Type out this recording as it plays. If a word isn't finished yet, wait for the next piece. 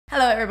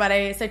Hello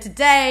everybody, so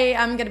today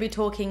I'm going to be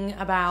talking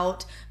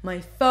about my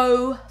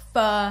faux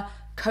fur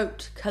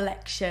coat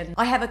collection.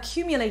 I have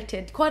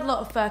accumulated quite a lot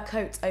of fur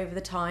coats over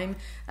the time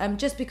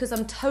just because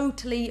I'm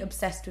totally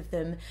obsessed with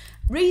them.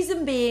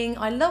 Reason being,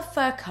 I love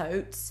fur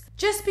coats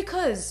just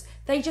because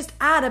they just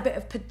add a bit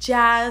of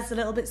pizzazz, a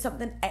little bit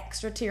something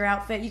extra to your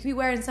outfit. You could be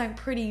wearing something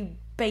pretty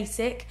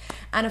basic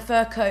and a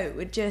fur coat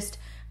would just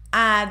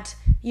add,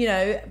 you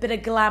know, a bit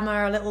of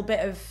glamour, a little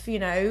bit of, you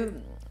know,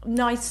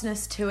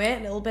 niceness to it,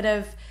 a little bit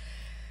of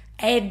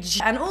edge.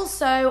 And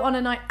also on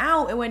a night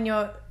out, when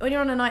you're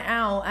on a night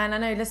out, and I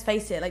know, let's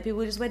face it, like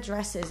people just wear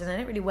dresses and they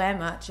don't really wear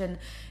much, and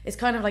it's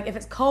kind of like, if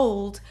it's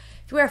cold,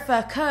 if you wear a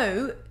fur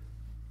coat,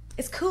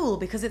 it's cool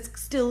because it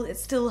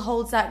still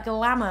holds that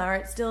glamour.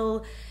 It's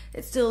still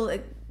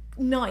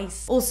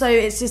nice. Also,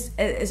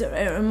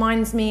 it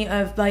reminds me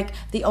of like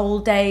the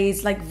old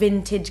days, like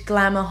vintage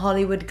glamour,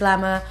 Hollywood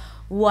glamour,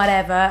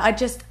 whatever. I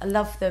just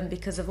love them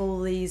because of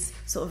all these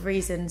sort of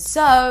reasons.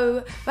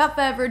 So without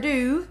further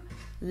ado,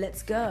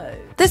 let's go.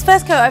 This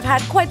first coat I've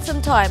had quite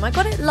some time. I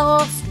got it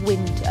last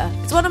winter.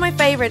 It's one of my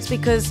favourites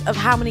because of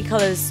how many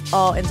colours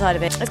are inside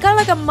of it. It's kind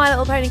of like a My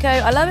Little Pony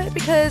coat. I love it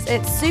because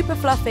it's super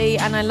fluffy,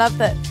 and I love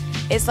that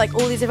it's like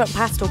all these different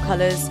pastel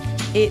colours.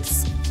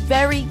 It's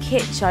very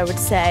kitsch, I would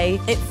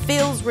say. It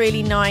feels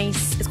really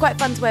nice. It's quite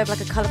fun to wear with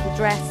like a colourful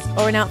dress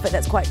or an outfit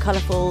that's quite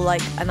colourful,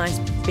 like a nice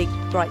big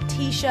bright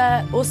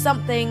t-shirt or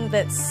something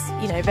that's,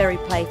 you know, very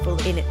playful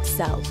in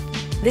itself.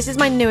 This is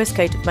my newest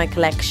coat of my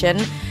collection,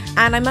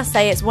 and I must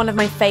say it's one of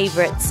my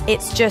favourites.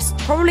 It's just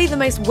probably the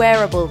most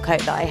wearable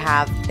coat that I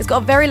have. It's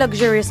got a very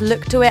luxurious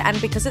look to it,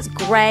 and because it's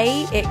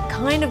grey, it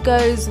kind of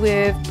goes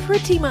with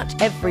pretty much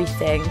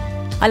everything.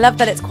 I love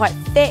that it's quite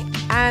thick,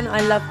 and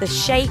I love the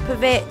shape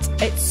of it.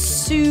 It's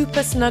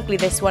super snuggly,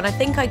 this one. I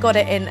think I got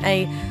it in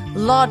a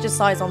larger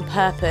size on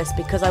purpose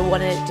because I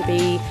wanted it to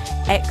be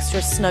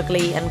extra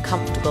snuggly and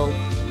comfortable.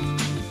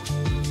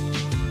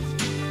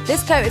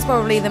 This coat is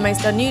probably the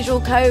most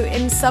unusual coat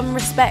in some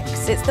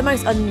respects. It's the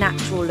most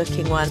unnatural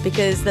looking one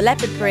because the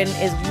leopard print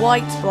is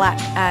white,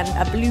 black and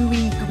a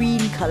bluey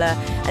green colour,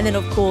 and then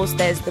of course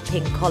there's the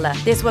pink collar.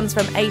 This one's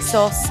from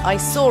ASOS. I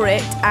saw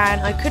it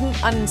and I couldn't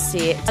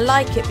unsee it. I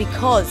like it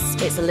because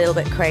it's a little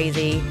bit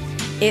crazy.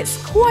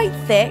 It's quite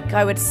thick,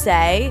 I would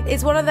say.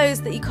 It's one of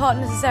those that you can't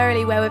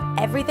necessarily wear with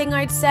everything,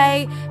 I'd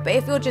say, but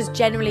if you're just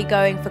generally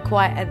going for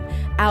quite an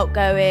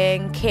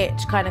outgoing,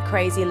 kitsch, kind of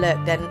crazy look,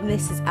 then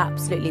this is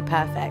absolutely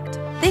perfect.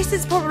 This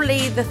is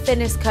probably the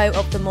thinnest coat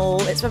of them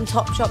all. It's from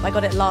Topshop. I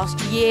got it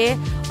last year.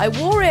 I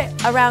wore it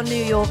around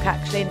New York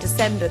actually in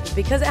December, but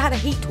because it had a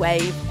heat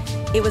wave,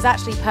 it was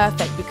actually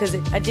perfect because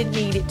I didn't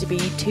need it to be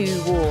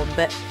too warm.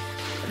 But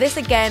this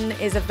again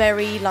is a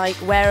very like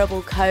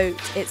wearable coat.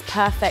 It's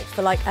perfect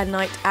for like a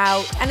night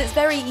out, and it's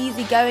very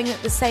easy going at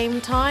the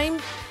same time.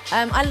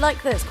 I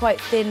like that it's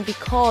quite thin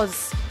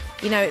because,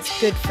 you know,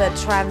 it's good for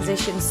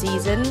transition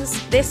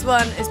seasons. This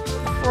one is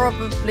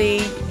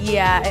probably,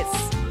 yeah,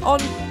 it's on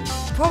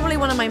probably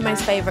one of my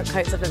most favourite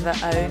coats I've ever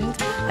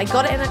owned. I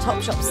got it in a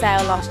Topshop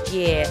sale last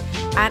year,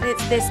 and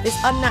it's this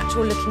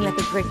unnatural looking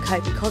leopard print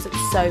coat because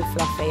it's so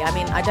fluffy. I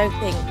mean, I don't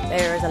think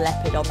there is a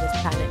leopard on this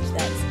planet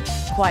that's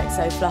quite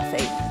so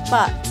fluffy,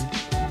 but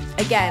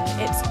again,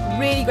 it's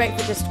really great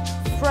for just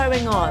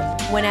throwing on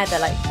whenever,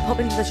 like pop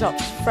into the shop,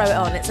 just throw it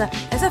on. It's a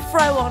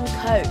throw on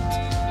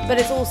coat, but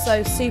it's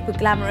also super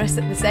glamorous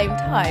at the same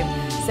time.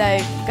 So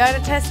go to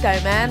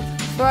Tesco, man,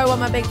 throw on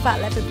my big fat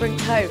leopard print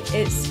coat.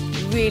 It's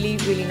really,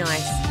 really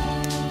nice.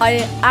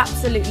 I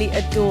absolutely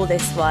adore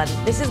this one.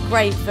 This is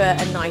great for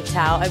a night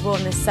out. I've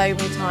worn this so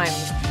many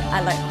times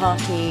at like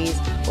parties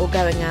or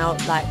going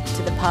out like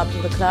to the pub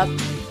or the club.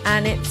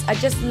 And I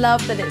just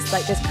love that it's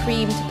like this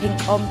cream to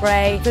pink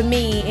ombre. For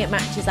me, it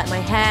matches like my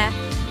hair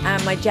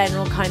and my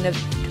general kind of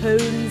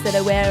tones that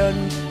I wear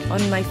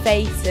on my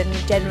face, and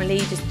generally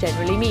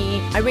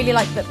me. I really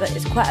like that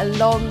it's quite a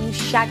long,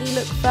 shaggy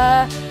look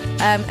fur.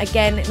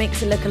 Again, it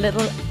makes it look a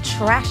little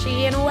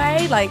trashy in a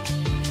way, like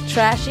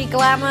trashy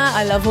glamour.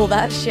 I love all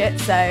that shit,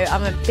 so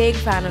I'm a big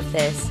fan of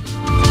this.